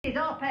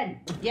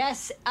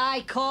Yes,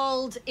 I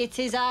called. It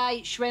is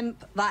I,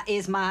 Shrimp. That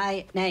is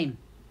my name.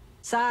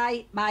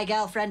 Sigh, my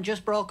girlfriend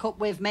just broke up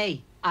with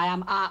me. I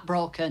am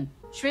heartbroken.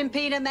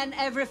 Shrimpina meant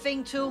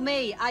everything to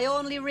me. I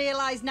only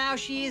realise now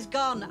she is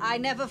gone. I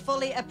never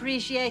fully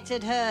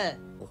appreciated her.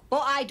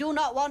 But I do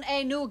not want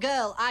a new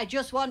girl. I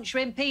just want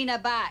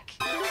Shrimpina back.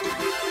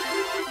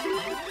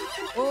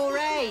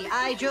 Hooray!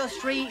 I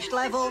just reached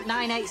level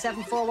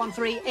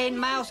 987413 in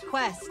Mouse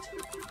Quest.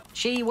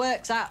 She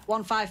works at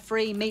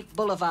 153 Meat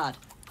Boulevard.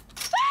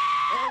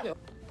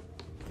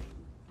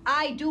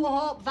 I do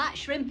hope that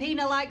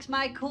Shrimpina likes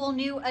my cool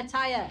new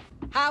attire.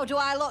 How do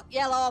I look,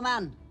 yellow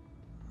man?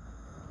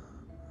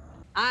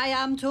 I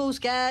am too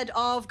scared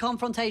of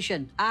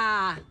confrontation.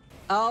 Ah,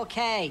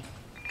 okay.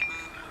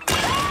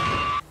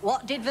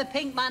 What did the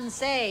pink man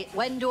say?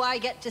 When do I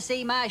get to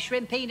see my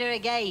Shrimpina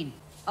again?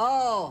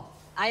 Oh,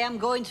 I am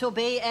going to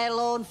be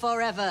alone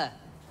forever.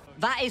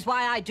 That is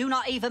why I do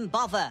not even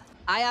bother.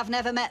 I have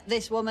never met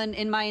this woman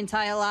in my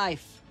entire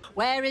life.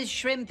 Where is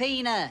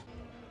Shrimpina?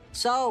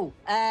 So,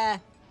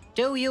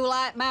 do you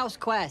like Mouse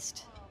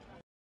Quest?